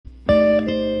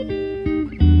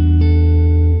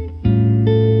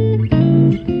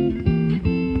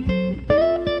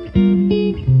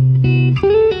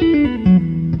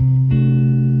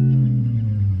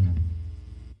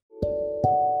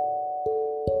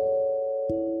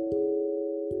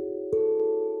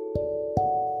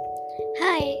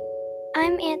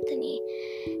Anthony,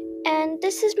 and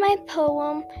this is my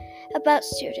poem about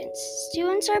students.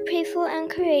 Students are playful and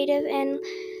creative and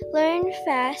learn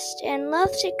fast and love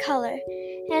to color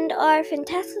and are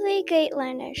fantastically great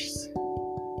learners.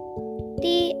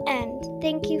 The end.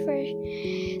 Thank you for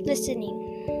listening.